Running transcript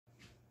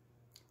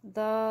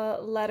the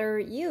letter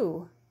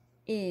U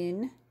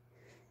in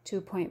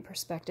 2-point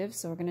perspective.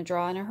 So we're going to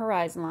draw in a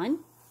horizon line,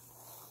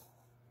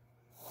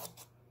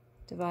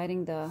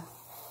 dividing the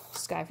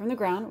sky from the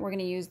ground. We're going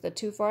to use the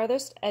two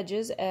farthest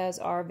edges as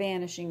our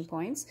vanishing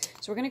points.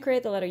 So we're going to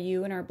create the letter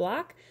U in our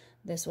block.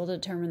 This will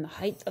determine the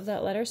height of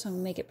that letter, so I'm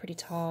going to make it pretty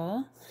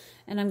tall.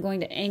 And I'm going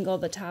to angle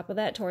the top of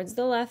that towards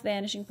the left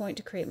vanishing point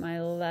to create my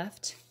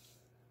left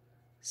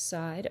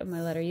side of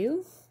my letter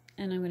U.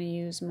 And I'm going to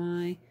use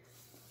my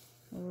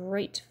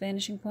right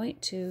vanishing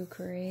point to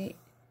create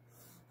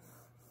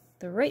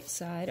the right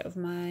side of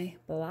my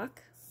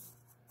block.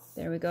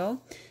 There we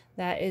go.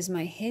 That is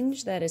my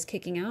hinge that is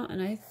kicking out,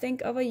 and I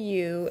think of a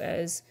U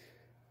as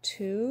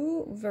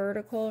two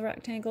vertical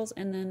rectangles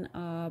and then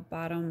a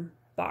bottom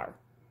bar.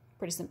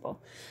 Pretty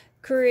simple.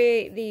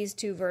 Create these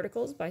two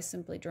verticals by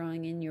simply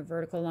drawing in your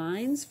vertical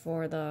lines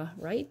for the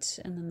right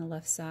and then the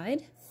left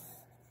side.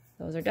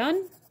 Those are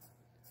done.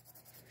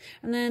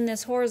 And then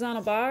this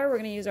horizontal bar, we're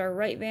going to use our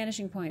right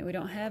vanishing point. We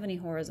don't have any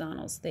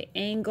horizontals. They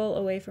angle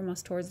away from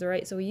us towards the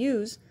right, so we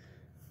use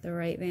the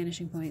right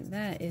vanishing point.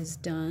 That is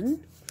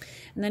done.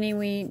 And then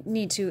we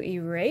need to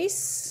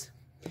erase.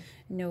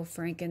 No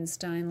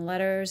Frankenstein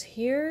letters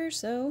here,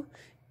 so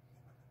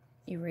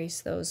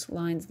erase those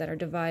lines that are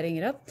dividing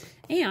it up.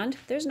 And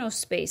there's no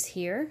space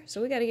here,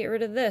 so we got to get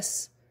rid of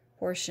this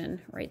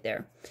portion right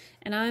there.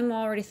 And I'm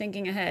already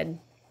thinking ahead.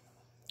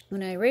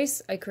 When I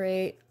erase, I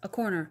create a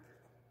corner.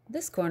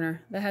 This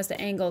corner that has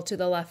to angle to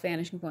the left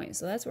vanishing point.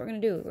 So that's what we're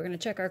going to do. We're going to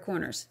check our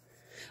corners.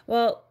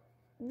 Well,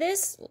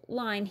 this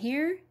line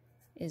here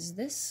is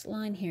this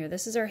line here.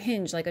 This is our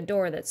hinge, like a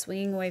door that's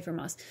swinging away from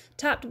us.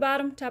 Top to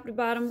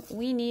bottom,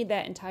 we need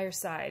that entire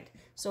side.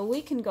 So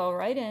we can go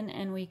right in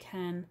and we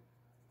can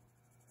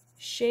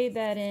shade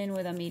that in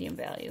with a medium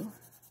value.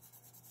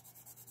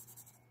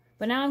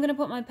 But now I'm going to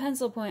put my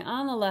pencil point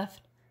on the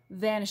left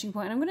vanishing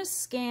point. I'm going to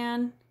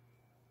scan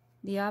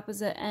the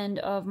opposite end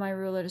of my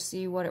ruler to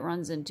see what it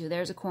runs into.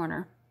 There's a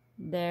corner.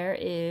 There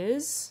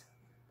is,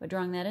 by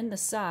drawing that in, the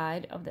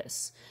side of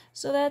this.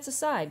 So that's a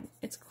side.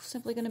 It's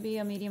simply going to be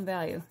a medium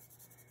value.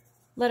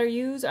 Letter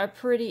U's are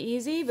pretty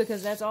easy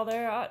because that's all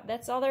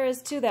there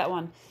is to that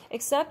one.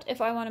 Except if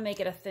I want to make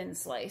it a thin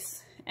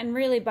slice. And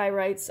really, by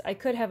rights, I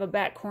could have a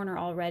back corner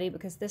already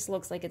because this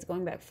looks like it's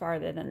going back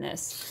farther than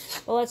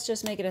this. Well, let's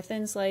just make it a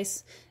thin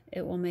slice.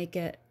 It will make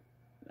it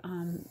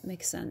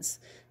make sense.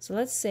 So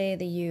let's say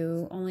the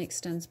U only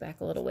extends back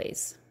a little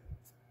ways.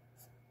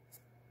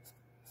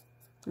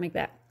 Like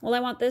that. Well, I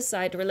want this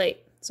side to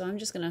relate. So I'm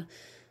just going to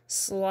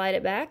slide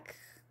it back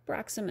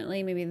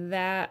approximately maybe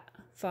that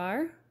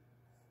far.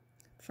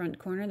 Front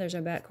corner, there's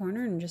our back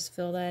corner, and just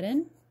fill that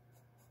in.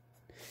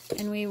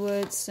 And we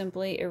would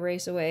simply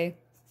erase away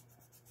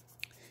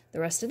the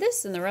rest of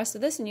this and the rest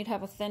of this, and you'd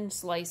have a thin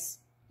slice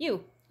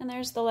U. And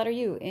there's the letter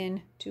U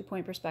in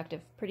 2-point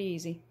perspective. Pretty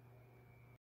easy.